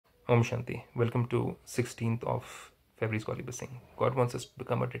Om Shanti. Welcome to 16th of February's Goli Bissing. God wants us to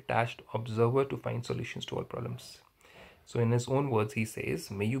become a detached observer to find solutions to all problems. So in his own words, he says,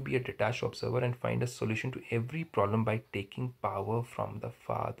 may you be a detached observer and find a solution to every problem by taking power from the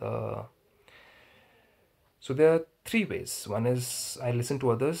Father. So there are three ways. One is I listen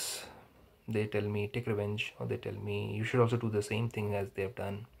to others. They tell me take revenge, or they tell me you should also do the same thing as they've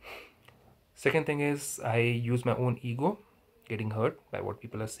done. Second thing is I use my own ego, getting hurt by what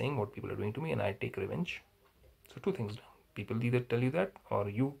people are saying, what people are doing to me, and I take revenge. So two things. People either tell you that or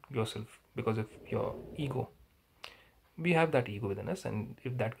you yourself, because of your ego. We have that ego within us, and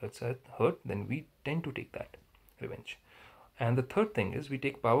if that gets hurt, then we tend to take that revenge. And the third thing is we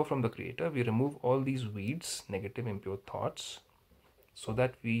take power from the Creator. We remove all these weeds, negative, impure thoughts, so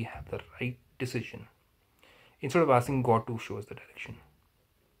that we have the right decision. Instead of asking God to show us the direction,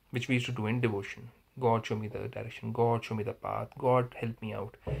 which we used to do in devotion. God, show me the direction. God, show me the path. God, help me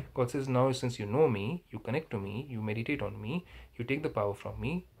out. God says, now since you know me, you connect to me, you meditate on me, you take the power from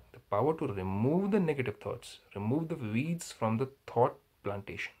me, the power to remove the negative thoughts, remove the weeds from the thought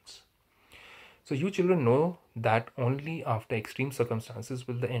plantations. So you children know that only after extreme circumstances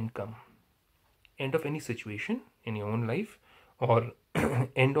will the end come. End of any situation in your own life, or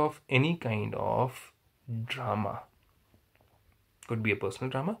end of any kind of drama. Could be a personal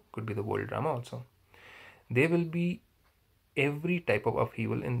drama, could be the world drama also. There will be every type of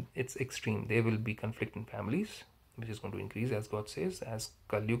upheaval in its extreme. There will be conflict in families, which is going to increase, as God says. As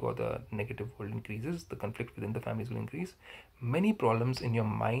Kali Yuga or the negative world increases, the conflict within the families will increase. Many problems in your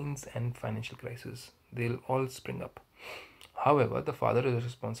minds and financial crisis, they'll all spring up. However, the Father is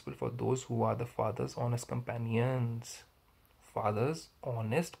responsible for those who are the Father's honest companions. Father's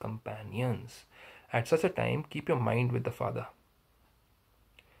honest companions. At such a time, keep your mind with the Father.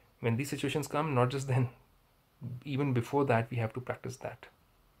 When these situations come, not just then, even before that, we have to practice that,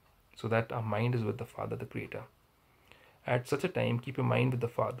 so that our mind is with the Father, the Creator. At such a time, keep your mind with the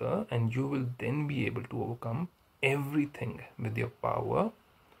Father, and you will then be able to overcome everything with your power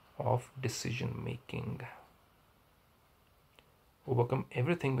of decision making. Overcome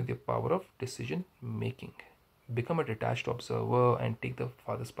everything with your power of decision making. Become a detached observer and take the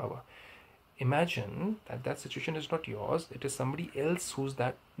Father's power. Imagine that situation is not yours, it is somebody else who's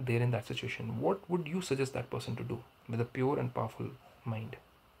there in that situation. What would you suggest that person to do with a pure and powerful mind?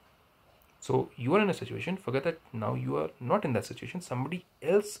 So you are in a situation, forget that now you are not in that situation, somebody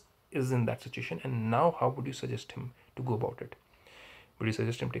else is in that situation, and now how would you suggest him to go about it? Would you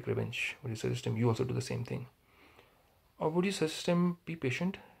suggest him take revenge? Would you suggest him you also do the same thing? Or would you suggest him be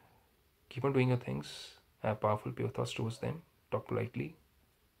patient, keep on doing your things, have powerful pure thoughts towards them, talk politely,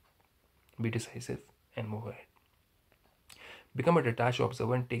 be decisive, and move ahead. Become a detached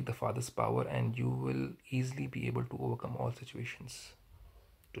observer and take the Father's power, and you will easily be able to overcome all situations.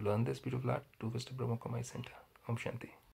 To learn this beautiful art, do visit Brahmakumaris Center. Om Shanti.